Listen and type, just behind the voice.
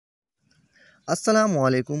Assalamu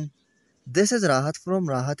alaikum. This is Rahat from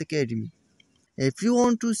Rahat Academy. If you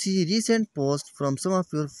want to see recent posts from some of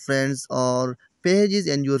your friends or pages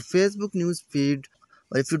in your Facebook news feed,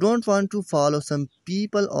 or if you don't want to follow some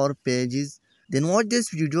people or pages, then watch this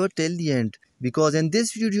video till the end because in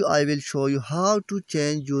this video I will show you how to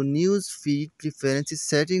change your news feed preferences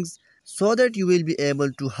settings so that you will be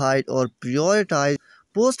able to hide or prioritize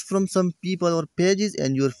posts from some people or pages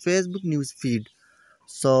in your Facebook news feed.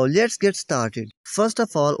 So let's get started. First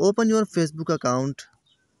of all, open your Facebook account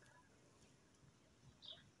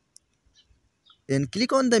and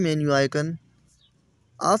click on the menu icon.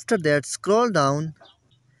 After that, scroll down.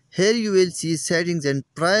 Here you will see settings and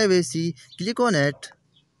privacy. Click on it.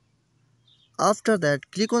 After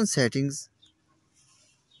that, click on settings.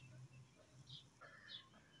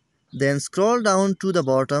 Then scroll down to the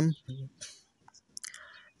bottom.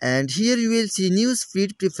 And here you will see news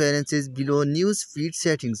feed preferences below news feed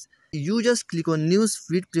settings. You just click on news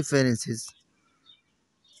feed preferences.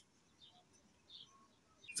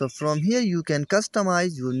 So from here you can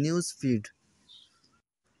customize your news feed.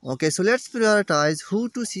 Okay, so let's prioritize who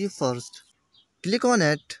to see first. Click on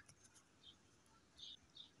it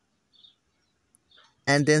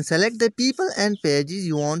and then select the people and pages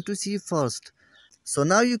you want to see first. So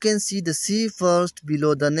now you can see the see first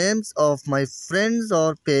below the names of my friends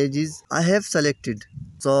or pages I have selected.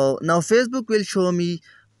 So now Facebook will show me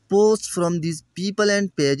posts from these people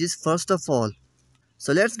and pages first of all.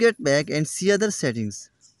 So let's get back and see other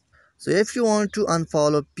settings. So if you want to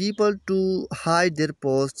unfollow people to hide their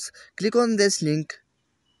posts, click on this link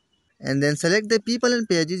and then select the people and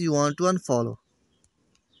pages you want to unfollow.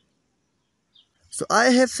 So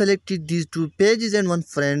I have selected these two pages and one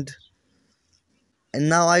friend, and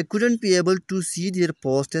now I couldn't be able to see their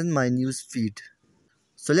post in my news feed.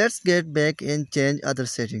 So let's get back and change other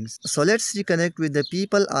settings. So let's reconnect with the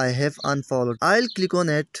people I have unfollowed. I'll click on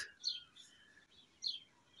it,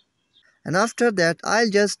 and after that I'll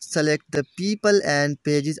just select the people and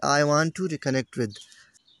pages I want to reconnect with.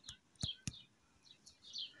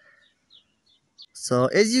 So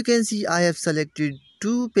as you can see, I have selected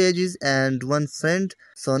two pages and one friend.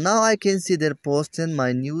 So now I can see their posts in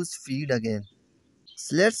my news feed again.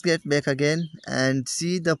 So let's get back again and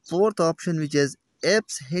see the fourth option, which is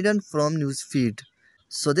apps hidden from news feed.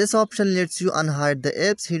 So this option lets you unhide the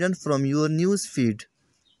apps hidden from your news feed.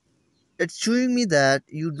 It's showing me that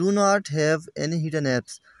you do not have any hidden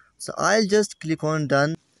apps. So I'll just click on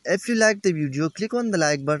done. If you like the video, click on the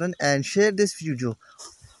like button and share this video.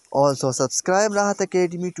 Also subscribe Rahat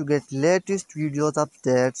Academy to get latest videos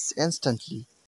updates instantly.